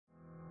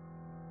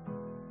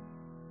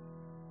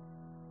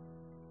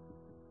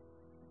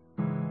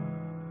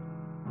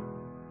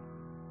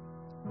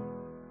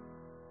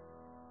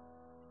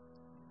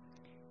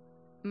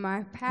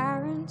My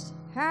parents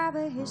have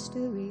a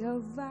history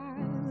of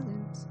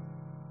violence.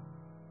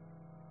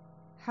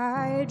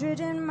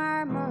 Hydrogen,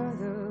 my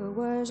mother,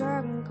 was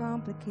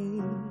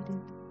uncomplicated,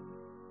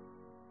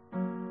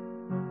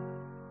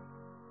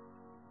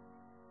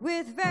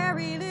 with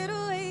very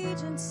little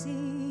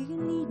agency,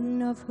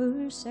 needing of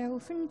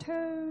herself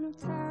internal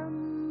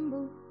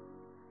tumble,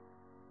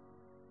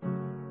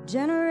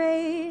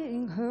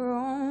 generating her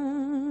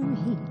own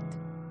heat.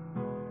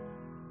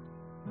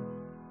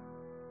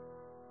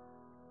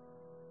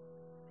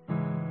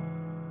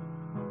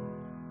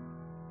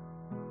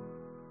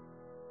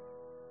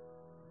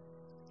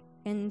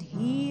 And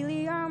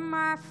helium,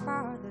 my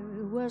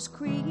father, was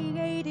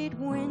created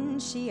when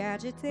she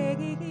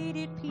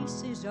agitated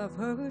pieces of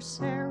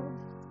herself.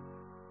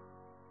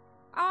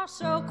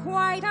 Also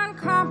quite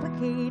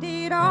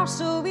uncomplicated,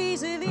 also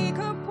easily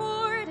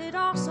comported,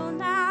 also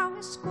now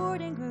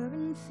escorting her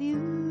and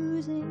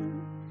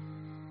fusing.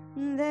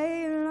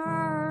 They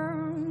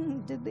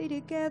learned to be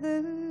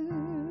together,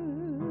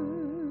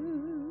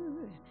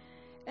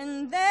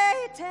 and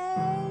they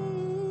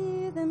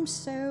tear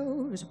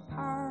themselves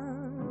apart.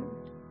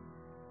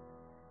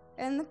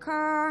 And the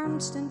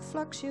constant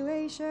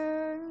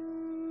fluctuation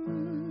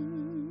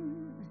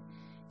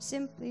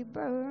simply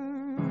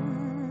burns.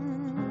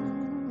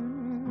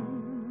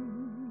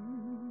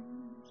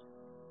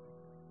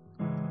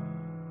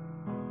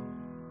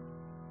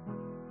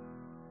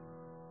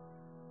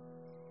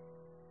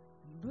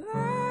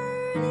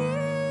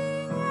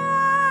 Burning and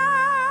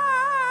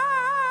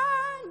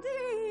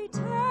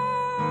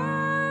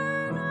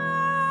eternal.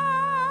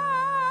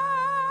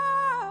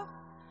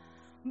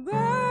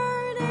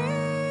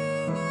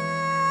 Burning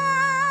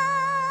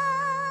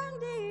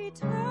and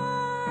eternal,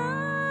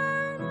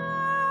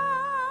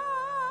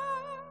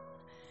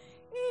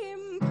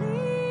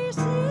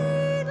 implicitly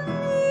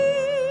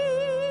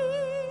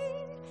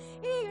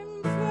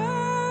infernal,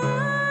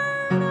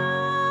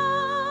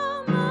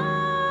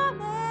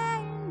 mom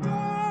and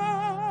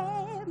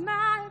dad,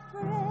 my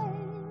friend.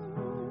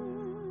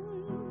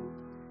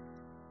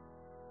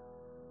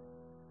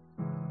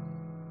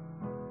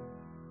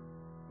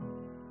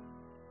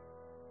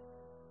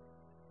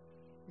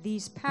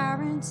 These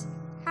parents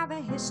have a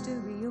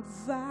history of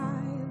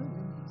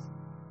violence.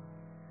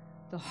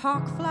 The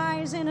hawk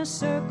flies in a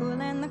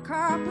circle, and the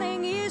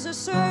coupling is a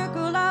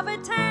circle of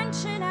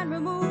attention and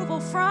removal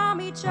from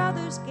each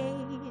other's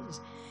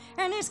gaze.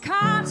 And this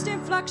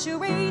constant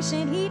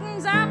fluctuation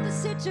heatens up the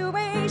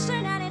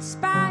situation and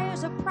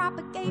inspires a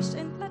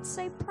propagation, let's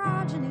say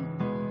progeny.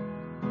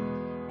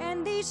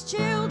 And these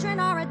children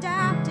are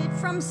adapted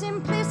from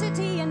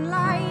simplicity and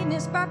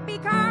lightness, but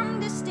become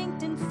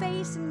distinct in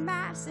face and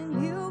mass and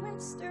hue and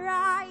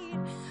stride.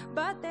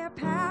 But their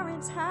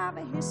parents have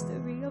a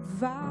history of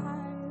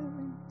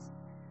violence.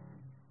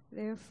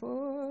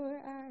 Therefore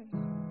I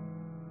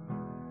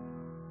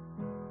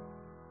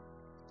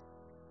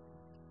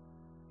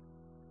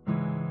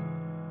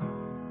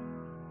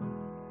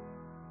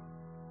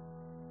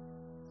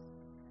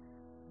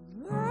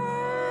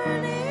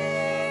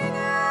burning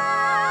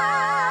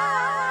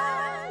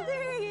and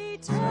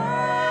eternal.